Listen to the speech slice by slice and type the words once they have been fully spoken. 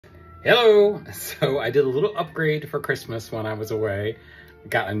Hello! So I did a little upgrade for Christmas when I was away.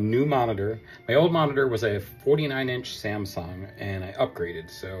 Got a new monitor. My old monitor was a 49-inch Samsung and I upgraded.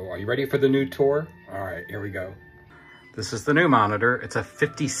 So are you ready for the new tour? All right, here we go. This is the new monitor. It's a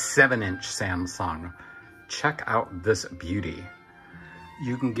 57-inch Samsung. Check out this beauty.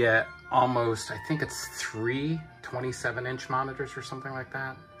 You can get almost, I think it's 3 27-inch monitors or something like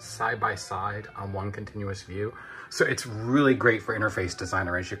that, side by side on one continuous view. So it's really great for interface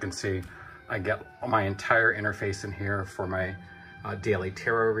designer. As you can see, I get my entire interface in here for my daily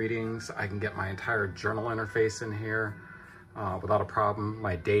tarot readings. I can get my entire journal interface in here without a problem,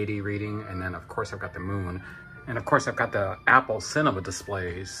 my deity reading, and then of course I've got the moon. And of course I've got the Apple Cinema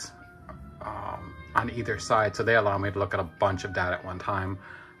displays on either side, so they allow me to look at a bunch of data at one time.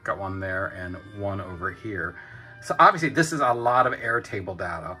 Got one there and one over here. So obviously this is a lot of Airtable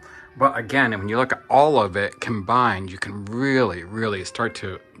data, but again, when you look at all of it combined, you can really start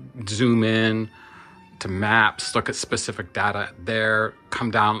to zoom in to maps, look at specific data there, come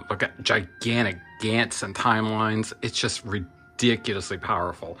down, look at gigantic Gantt and timelines. It's just ridiculously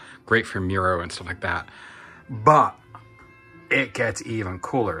powerful. Great for Miro and stuff like that. But it gets even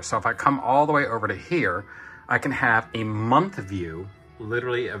cooler. So if I come all the way over to here, I can have a month view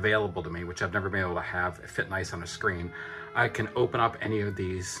literally available to me, which I've never been able to have fit nice on a screen. I can open up any of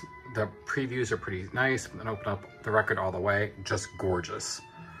these. The previews are pretty nice, and open up the record all the way, just gorgeous.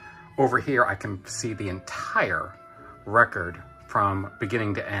 Over here, I can see the entire record from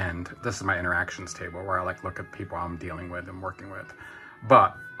beginning to end. This is my interactions table where I like look at people I'm dealing with and working with.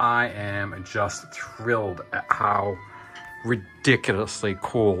 But I am just thrilled at how ridiculously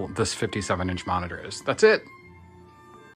cool this 57-inch monitor is. That's it.